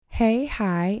Hey,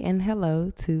 hi, and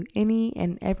hello to any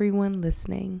and everyone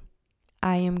listening.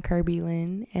 I am Kirby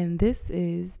Lynn, and this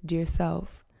is Dear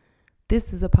Self.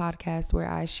 This is a podcast where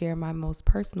I share my most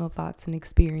personal thoughts and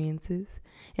experiences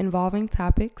involving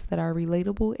topics that are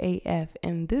relatable AF,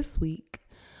 and this week,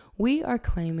 we are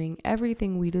claiming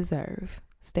everything we deserve.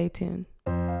 Stay tuned.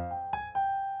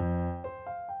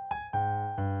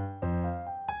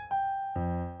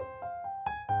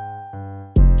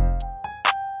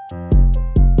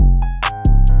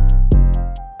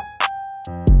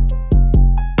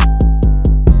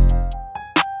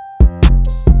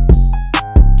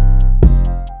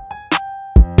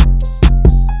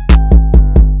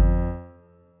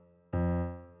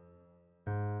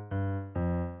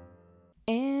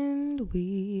 And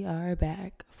we are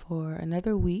back for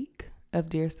another week of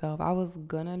Dear Self. I was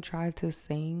gonna try to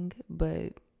sing,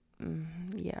 but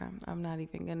yeah, I'm not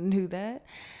even gonna do that.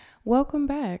 Welcome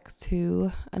back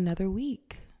to another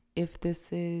week. If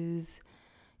this is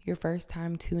your first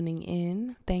time tuning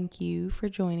in, thank you for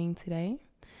joining today.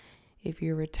 If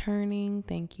you're returning,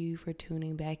 thank you for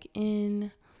tuning back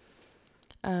in.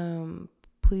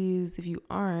 Please, if you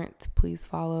aren't, please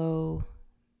follow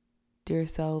Dear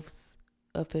Self's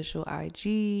official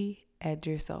IG at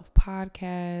Dear Self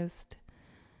Podcast.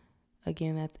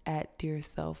 Again, that's at Dear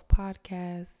Self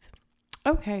Podcast.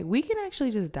 Okay, we can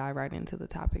actually just dive right into the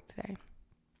topic today.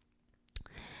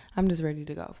 I'm just ready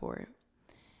to go for it.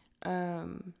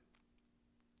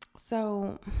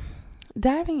 So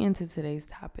diving into today's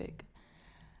topic,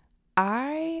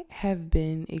 I have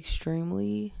been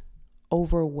extremely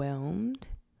overwhelmed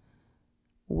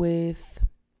with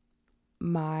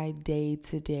my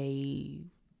day-to-day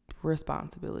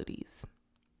responsibilities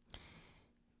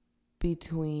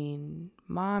between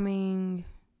momming,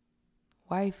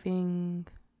 wifing,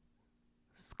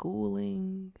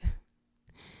 schooling,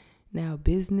 now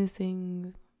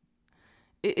businessing.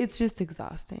 It's just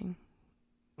exhausting.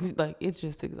 It's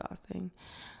just exhausting.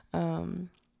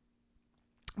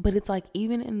 But it's like,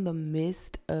 even in the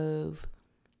midst of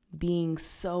being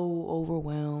so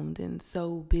overwhelmed and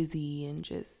so busy and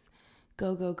just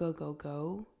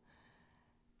go,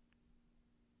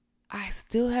 I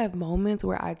still have moments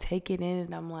where I take it in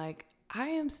and I'm like, I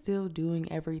am still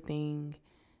doing everything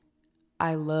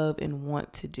I love and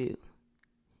want to do.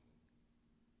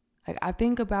 Like, I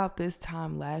think about this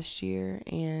time last year,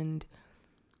 and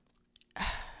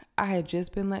I had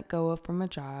just been let go of from a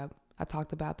job. I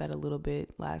talked about that a little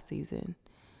bit last season.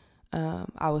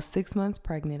 I was 6 months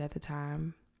pregnant at the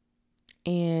time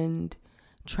and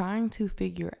trying to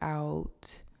figure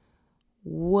out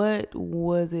what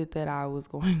was it that I was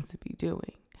going to be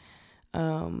doing.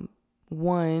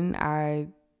 One, I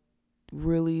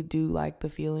really do like the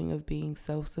feeling of being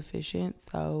self-sufficient.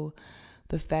 So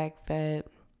the fact that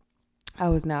I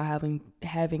was now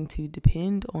having to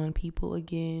depend on people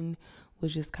again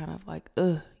was just kind of like,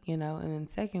 And then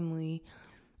secondly,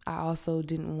 I also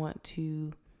didn't want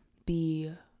to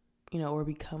be, or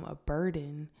become a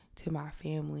burden to my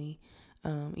family,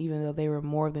 even though they were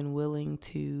more than willing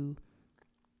to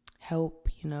help,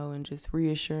 and just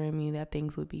reassuring me that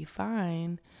things would be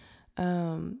fine.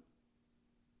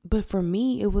 But for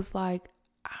me, it was like,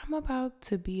 I'm about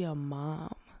to be a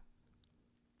mom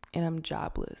and I'm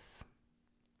jobless.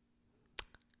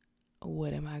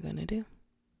 What am I going to do?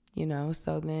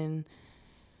 So then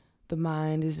the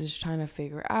mind is just trying to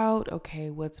figure out, okay,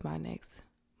 what's my next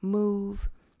move?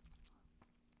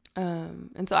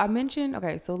 And so I mentioned,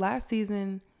 so last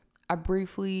season I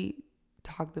briefly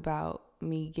talked about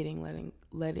me being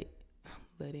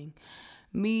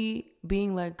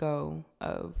let go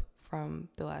of from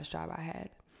the last job I had.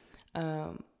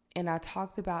 And I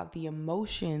talked about the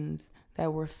emotions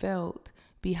that were felt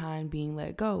behind being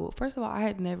let go. First of all, I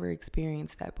had never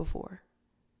experienced that before.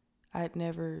 I had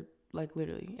never,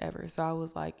 literally ever. So I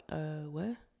was like,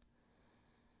 what?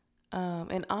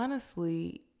 And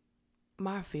honestly,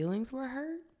 my feelings were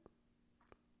hurt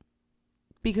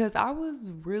because I was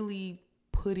really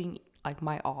putting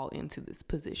my all into this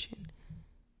position.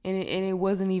 And it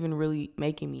wasn't even really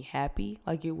making me happy.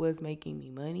 It was making me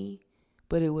money,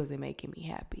 but it wasn't making me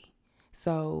happy.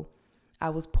 So I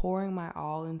was pouring my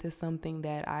all into something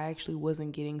that I actually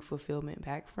wasn't getting fulfillment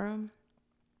back from.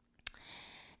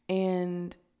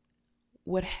 And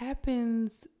what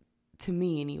happens to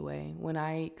me anyway, when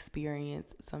I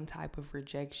experience some type of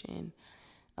rejection,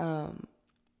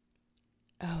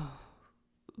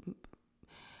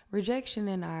 rejection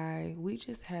and we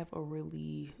just have a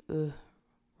really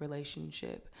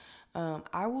relationship.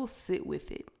 I will sit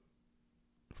with it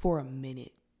for a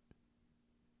minute,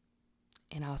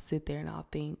 and I'll sit there and I'll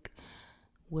think,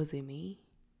 was it me?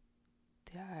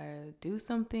 Did I do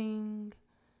something?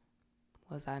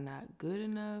 Was I not good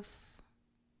enough?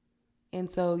 And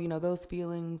so, those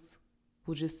feelings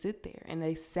will just sit there, and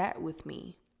they sat with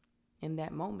me in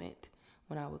that moment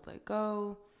when I was let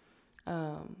go.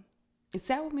 It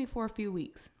sat with me for a few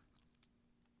weeks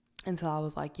until I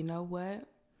was like, you know what?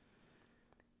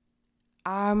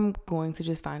 I'm going to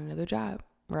just find another job,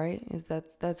 right?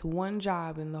 That's one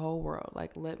job in the whole world.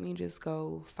 Like, let me just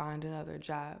go find another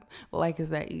job. Like, is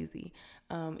that easy?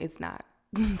 It's not.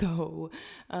 So,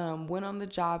 went on the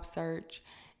job search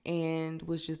and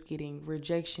was just getting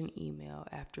rejection email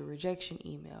after rejection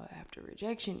email after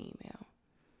rejection email.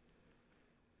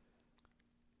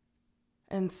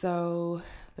 And so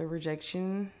the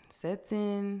rejection sets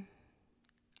in.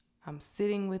 I'm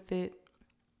sitting with it.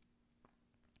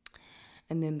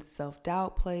 And then the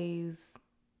self-doubt plays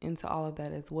into all of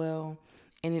that as well.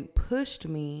 And it pushed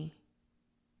me,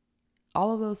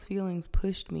 all of those feelings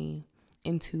pushed me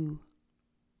into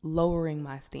lowering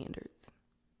my standards.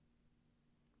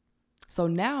 So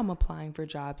now I'm applying for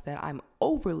jobs that I'm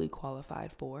overly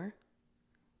qualified for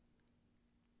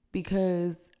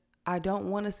because I don't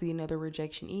want to see another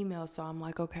rejection email. So I'm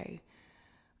like, okay,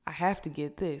 I have to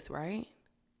get this, right?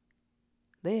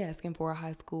 They asking for a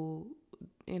high school,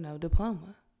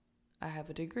 diploma. I have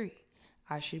a degree.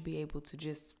 I should be able to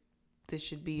this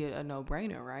should be a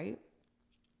no-brainer, right?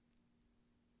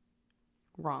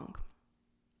 Wrong.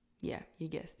 Yeah, you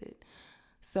guessed it.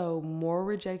 So more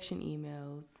rejection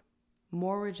emails.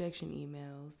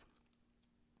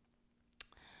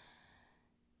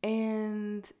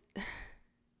 And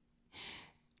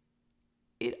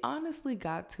it honestly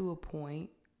got to a point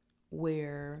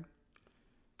where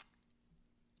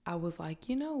I was like,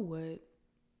 you know what?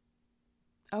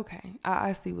 Okay,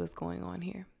 I see what's going on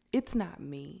here. It's not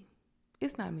me.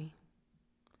 It's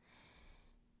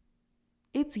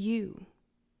you.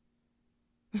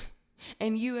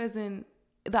 And you as in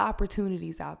the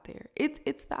opportunities out there.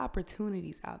 It's the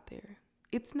opportunities out there.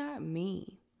 It's not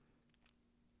me.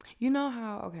 You know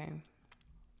how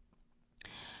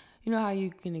you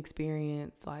can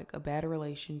experience like a bad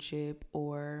relationship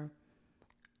or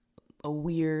a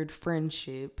weird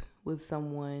friendship with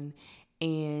someone,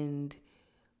 and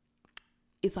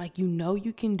it's like,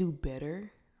 you can do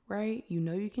better, right?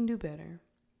 You can do better.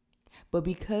 But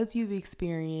because you've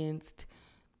experienced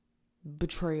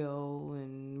betrayal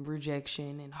and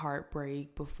rejection and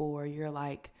heartbreak before, you're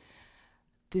like,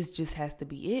 this just has to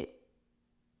be it.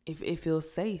 If it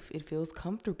feels safe, it feels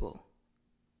comfortable.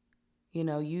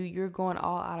 You're going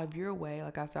all out of your way.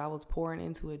 Like I said, I was pouring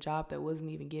into a job that wasn't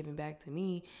even given back to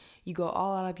me. You go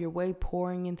all out of your way,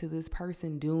 pouring into this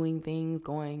person, doing things,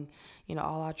 going,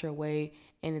 all out your way,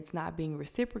 and it's not being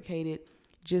reciprocated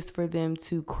just for them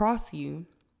to cross you.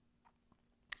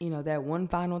 That one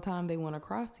final time they want to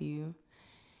cross you.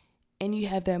 And you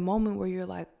have that moment where you're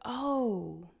like,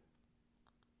 oh,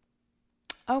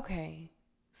 okay.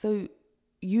 So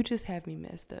you just have me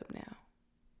messed up now.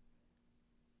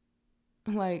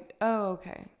 Like, oh,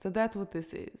 okay. So that's what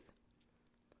this is.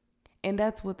 And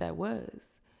that's what that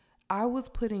was. I was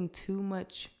putting too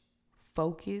much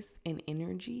focus and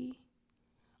energy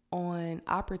on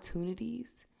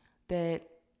opportunities that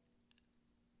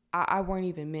I wasn't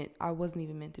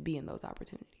even meant to be in those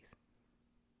opportunities.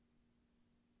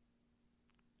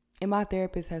 And my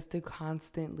therapist has to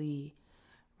constantly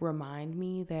remind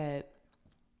me that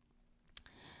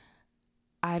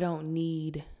I don't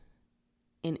need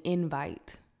an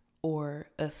invite or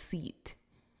a seat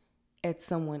at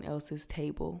someone else's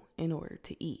table in order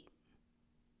to eat.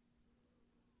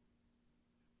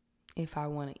 If I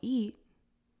want to eat,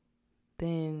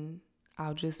 then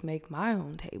I'll just make my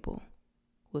own table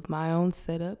with my own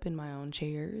setup and my own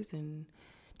chairs and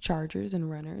chargers and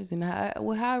runners and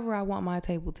however I want my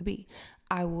table to be.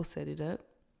 I will set it up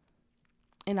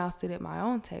and I'll sit at my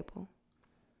own table.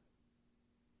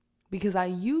 Because I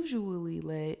usually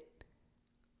let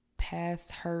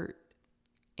past hurt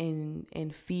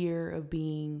and fear of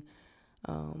being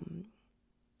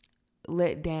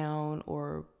let down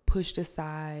or pushed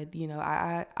aside,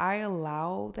 I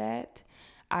allow that.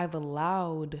 I've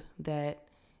allowed that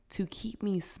to keep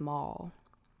me small.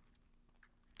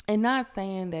 And not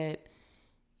saying that,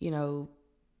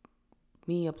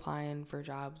 me applying for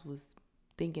jobs was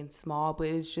thinking small, but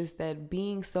it's just that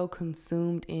being so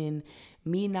consumed in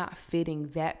me not fitting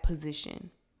that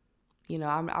position.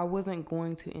 I wasn't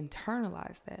going to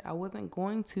internalize that. I wasn't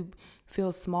going to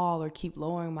feel small or keep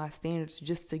lowering my standards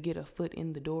just to get a foot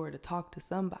in the door to talk to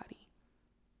somebody.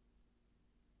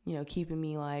 Keeping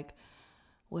me like,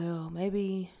 well,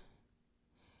 maybe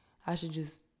I should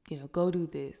just, go do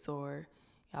this. Or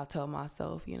I'll tell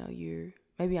myself,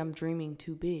 Maybe I'm dreaming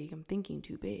too big. I'm thinking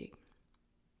too big.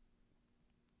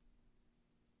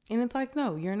 And it's like,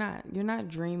 no, you're not. You're not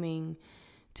dreaming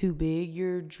too big.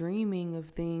 You're dreaming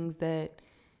of things that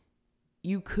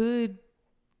you could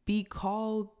be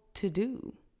called to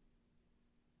do.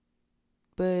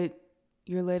 But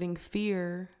you're letting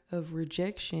fear of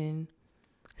rejection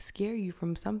scare you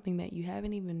from something that you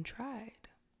haven't even tried.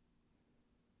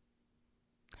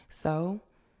 So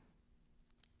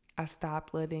I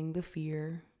stopped letting the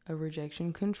fear of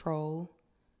rejection control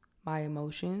my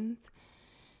emotions.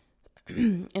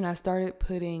 And I started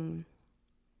putting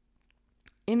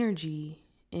energy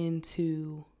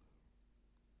into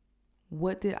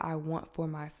what did I want for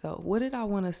myself? What did I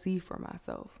want to see for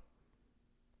myself?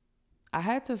 I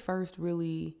had to first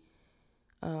really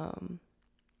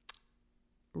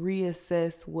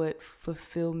reassess what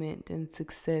fulfillment and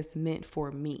success meant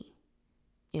for me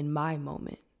in my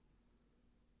moment.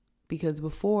 Because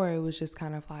before it was just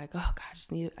kind of like, oh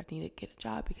God, I need to get a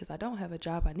job because I don't have a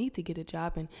job. I need to get a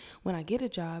job. And when I get a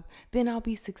job, then I'll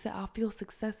feel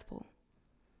successful.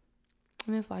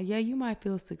 And it's like, yeah, you might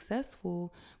feel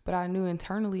successful, but I knew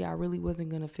internally I really wasn't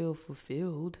going to feel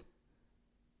fulfilled.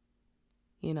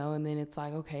 And then it's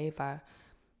like, okay, if I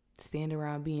stand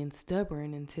around being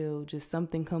stubborn until just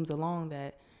something comes along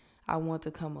that I want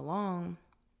to come along,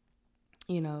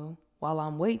 while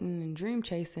I'm waiting and dream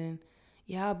chasing,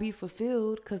 yeah, I'll be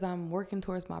fulfilled because I'm working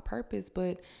towards my purpose,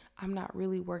 but I'm not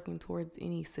really working towards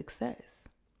any success.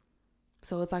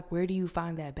 So it's like, where do you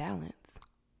find that balance?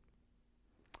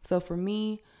 So for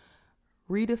me,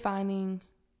 redefining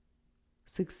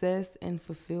success and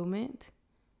fulfillment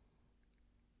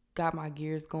got my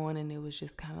gears going, and it was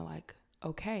just kind of like,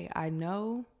 okay, I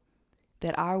know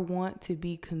that I want to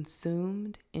be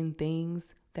consumed in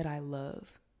things that I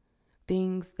love,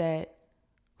 things that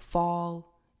fall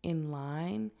in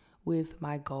line with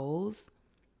my goals,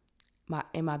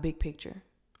 my big picture.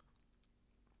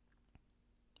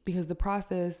 Because the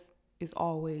process is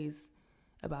always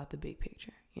about the big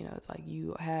picture. It's like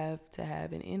you have to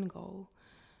have an end goal.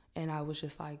 And I was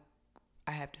just like,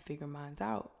 I have to figure mine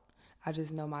out. I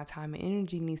just know my time and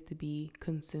energy needs to be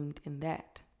consumed in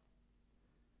that.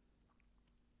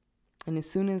 And as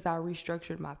soon as I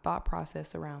restructured my thought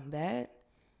process around that,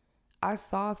 I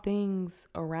saw things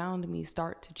around me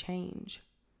start to change.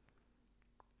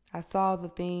 I saw the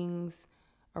things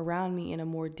around me in a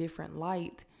more different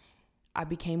light. I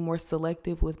became more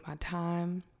selective with my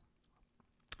time,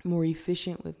 more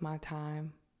efficient with my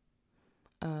time,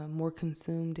 more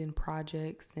consumed in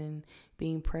projects and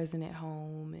being present at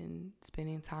home and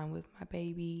spending time with my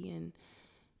baby and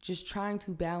just trying to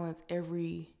balance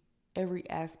every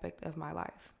aspect of my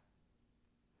life.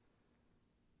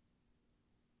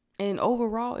 And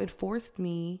overall, it forced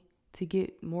me to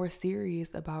get more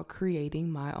serious about creating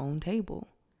my own table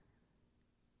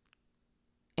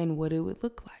and what it would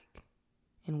look like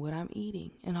and what I'm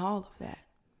eating and all of that.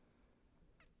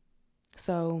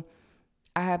 So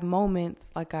I have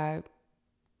moments like I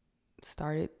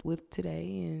started with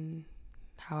today and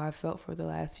how I felt for the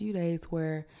last few days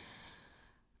where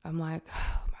I'm like,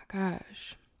 oh my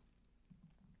gosh,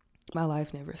 my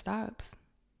life never stops.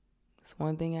 It's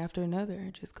one thing after another.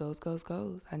 It just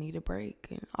goes. I need a break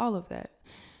and all of that.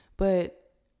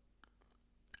 But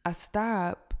I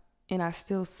stop and I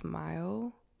still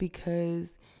smile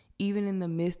because even in the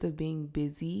midst of being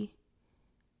busy,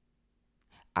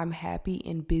 I'm happy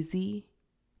and busy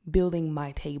building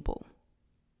my table.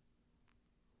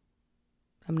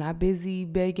 I'm not busy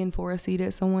begging for a seat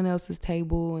at someone else's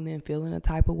table and then feeling a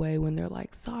type of way when they're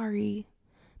like, sorry,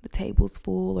 the table's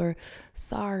full, or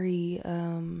sorry,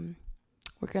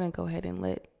 we're going to go ahead and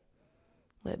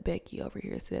let Becky over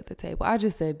here sit at the table. I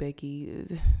just said Becky.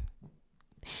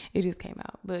 It just came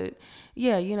out. But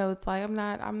yeah, it's like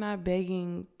I'm not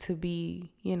begging to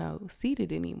be,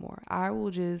 seated anymore. I will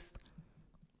just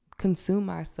consume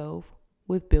myself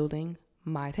with building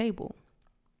my table.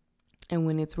 And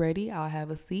when it's ready, I'll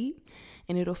have a seat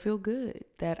and it'll feel good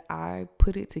that I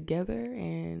put it together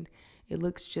and it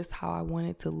looks just how I want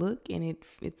it to look and it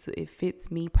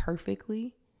fits me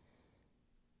perfectly.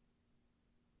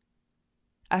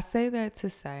 I say that to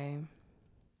say,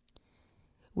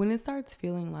 when it starts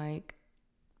feeling like,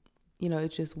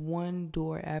 it's just one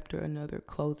door after another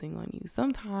closing on you.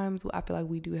 Sometimes I feel like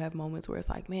we do have moments where it's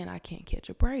like, man, I can't catch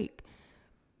a break.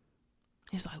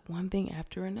 It's like one thing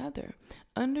after another.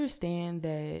 Understand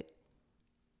that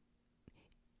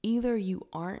either you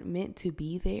aren't meant to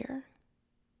be there,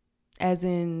 as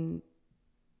in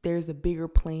there's a bigger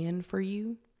plan for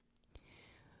you,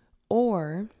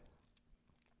 or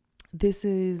this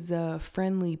is a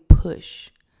friendly push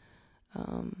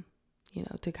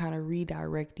to kind of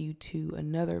redirect you to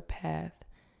another path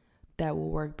that will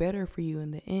work better for you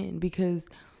in the end. Because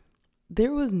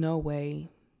there was no way,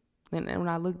 and when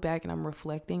I look back and I'm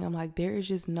reflecting, I'm like, there is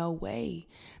just no way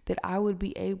that I would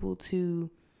be able to,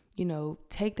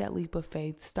 take that leap of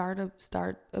faith, start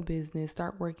a business,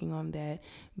 start working on that,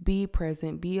 be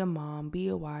present, be a mom, be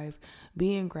a wife,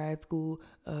 be in grad school,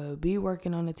 be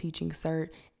working on a teaching cert,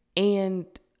 and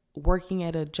working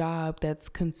at a job that's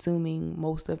consuming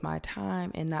most of my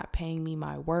time and not paying me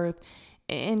my worth.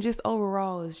 And just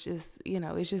overall, it's just,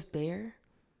 it's just there.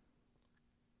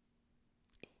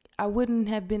 I wouldn't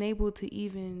have been able to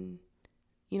even,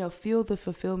 feel the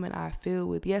fulfillment I feel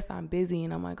with, yes, I'm busy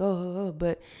and I'm like,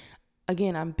 but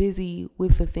again, I'm busy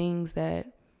with the things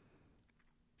that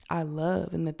I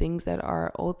love and the things that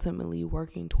are ultimately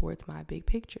working towards my big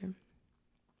picture.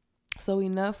 So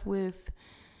enough with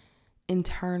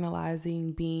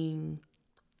internalizing being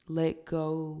let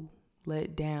go,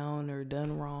 let down, or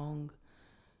done wrong.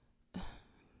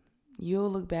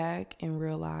 You'll look back and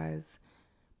realize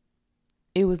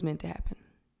it was meant to happen.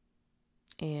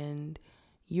 And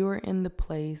you're in the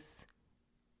place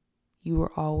you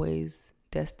were always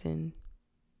destined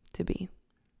to be.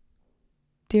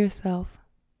 Dear self,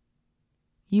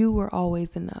 you were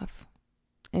always enough,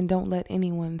 and don't let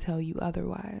anyone tell you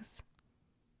otherwise.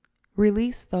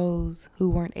 Release those who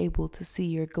weren't able to see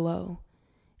your glow,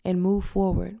 and move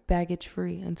forward baggage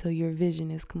free until your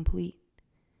vision is complete.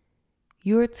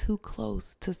 You're too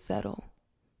close to settle,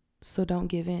 so don't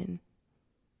give in.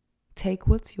 Take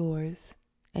what's yours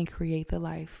and create the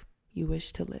life you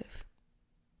wish to live.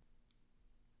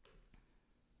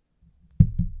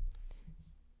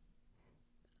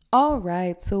 All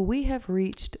right, so we have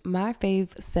reached my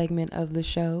fave segment of the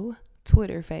show,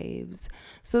 Twitter faves.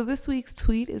 So this week's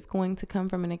tweet is going to come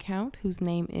from an account whose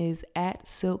name is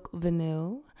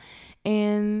 @SilkVanille.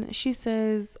 And she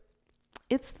says,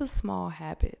 it's the small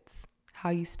habits, how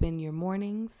you spend your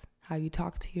mornings, how you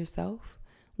talk to yourself,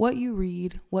 what you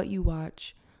read, what you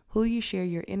watch, who you share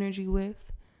your energy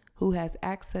with, who has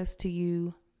access to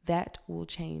you, that will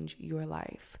change your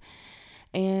life.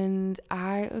 And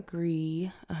I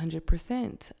agree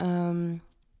 100%.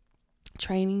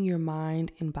 Training your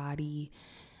mind and body,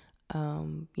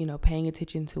 paying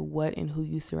attention to what and who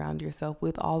you surround yourself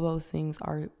with, all those things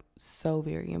are so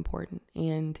very important.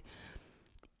 And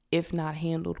if not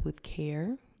handled with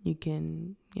care, you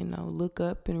can, look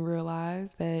up and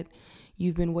realize that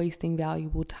you've been wasting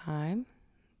valuable time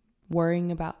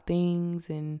worrying about things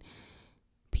and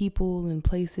people and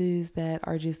places that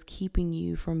are just keeping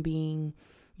you from being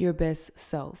your best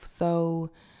self.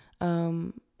 So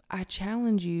I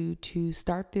challenge you to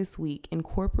start this week,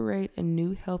 incorporate a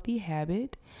new healthy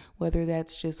habit, whether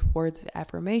that's just words of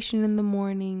affirmation in the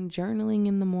morning, journaling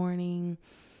in the morning,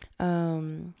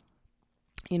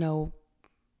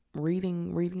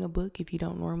 reading a book if you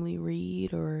don't normally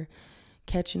read, or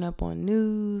catching up on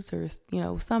news, or,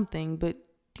 something, but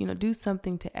do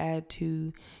something to add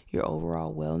to your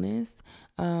overall wellness.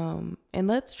 And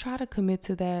let's try to commit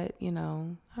to that,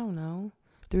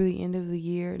 through the end of the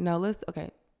year.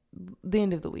 The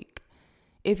end of the week.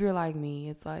 If you're like me,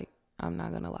 it's like, I'm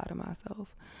not going to lie to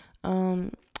myself.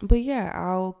 But yeah,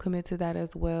 I'll commit to that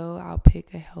as well. I'll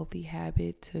pick a healthy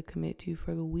habit to commit to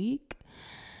for the week.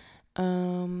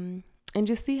 And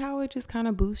just see how it just kind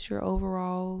of boosts your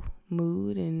overall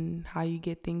mood and how you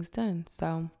get things done.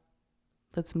 So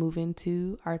let's move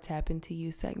into our Tap Into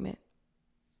You segment.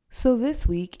 So this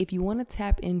week, if you want to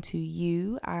tap into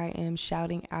you, I am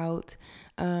shouting out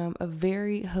a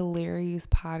very hilarious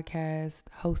podcast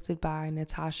hosted by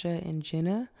Natasha and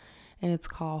Jenna, and it's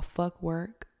called Fuck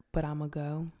Work, But I'ma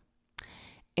Go.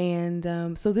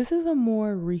 And so this is a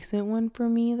more recent one for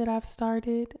me that I've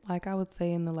started, like I would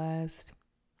say in the last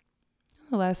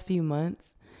few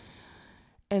months.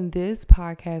 And this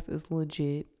podcast is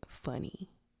legit funny.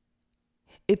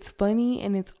 It's funny,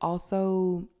 and it's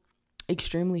also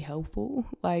extremely helpful.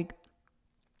 Like,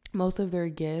 most of their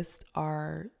guests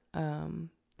are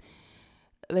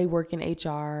they work in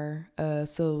HR,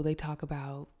 so they talk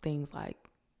about things like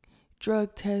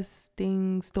drug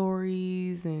testing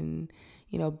stories and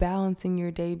balancing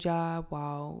your day job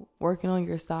while working on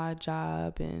your side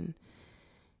job. And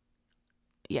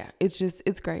yeah,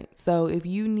 it's great. So if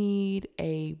you need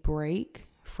a break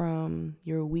from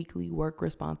your weekly work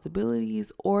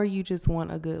responsibilities, or you just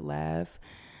want a good laugh,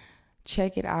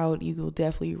 check it out. You will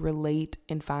definitely relate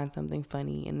and find something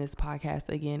funny in this podcast.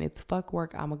 Again, it's Fuck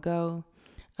Work, I'ma Go.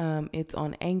 It's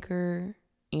on Anchor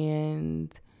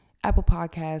and Apple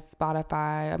Podcasts,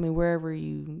 Spotify. Wherever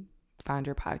you find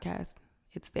your podcast,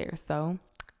 it's there. So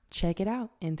check it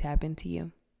out and tap into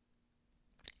you.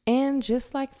 And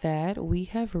just like that, we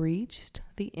have reached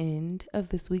the end of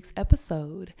this week's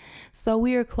episode. So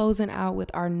we are closing out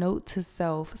with our note to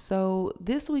self. So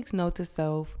this week's note to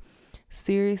self,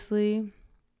 seriously,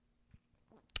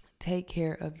 take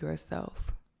care of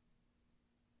yourself.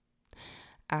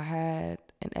 I had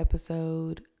an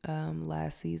episode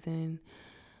last season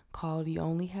called You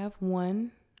Only Have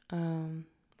One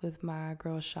with my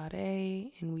girl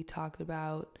Sade, and we talked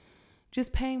about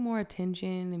just paying more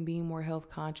attention and being more health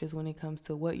conscious when it comes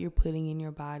to what you're putting in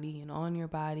your body and on your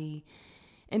body,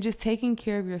 and just taking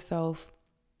care of yourself,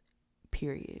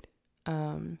 period.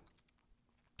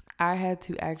 I had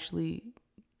to actually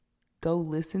go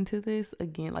listen to this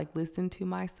again, like listen to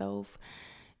myself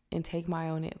and take my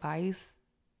own advice.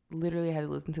 Literally, I had to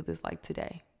listen to this like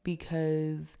today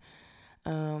because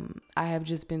I have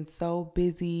just been so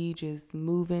busy, just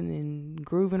moving and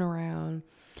grooving around.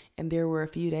 And there were a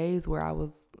few days where I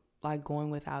was like going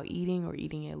without eating or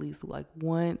eating at least like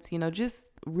once,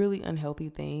 just really unhealthy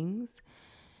things.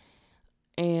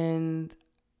 And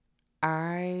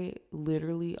I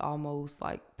literally almost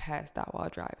like passed out while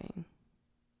driving.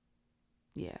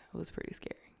 Yeah, it was pretty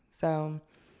scary. So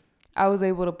I was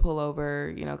able to pull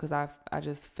over, because I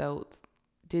just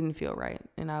didn't feel right.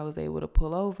 And I was able to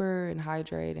pull over and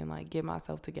hydrate and like get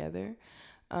myself together.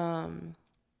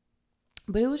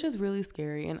 But it was just really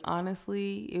scary. And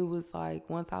honestly, it was like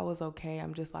once I was okay,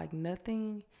 I'm just like,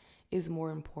 nothing is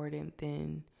more important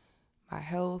than my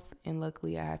health. And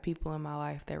luckily, I have people in my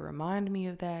life that remind me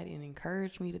of that and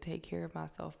encourage me to take care of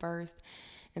myself first.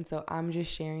 And so I'm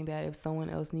just sharing that if someone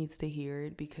else needs to hear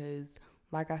it, because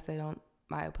like I said on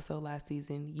my episode last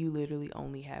season, you literally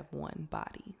only have one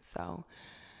body. So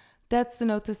that's the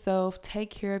note to self.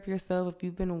 Take care of yourself. If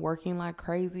you've been working like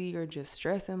crazy or just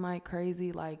stressing like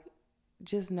crazy, like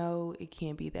just know it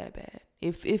can't be that bad.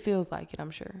 If it feels like it,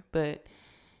 I'm sure, but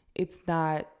it's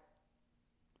not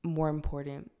more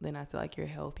important than I said, like your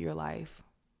health, your life.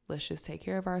 Let's just take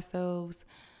care of ourselves.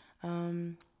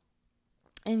 And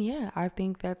yeah, I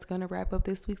think that's going to wrap up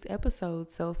this week's episode.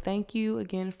 So thank you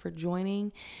again for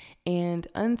joining. And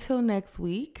until next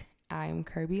week, I'm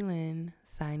Kirby Lynn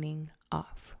signing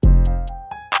off.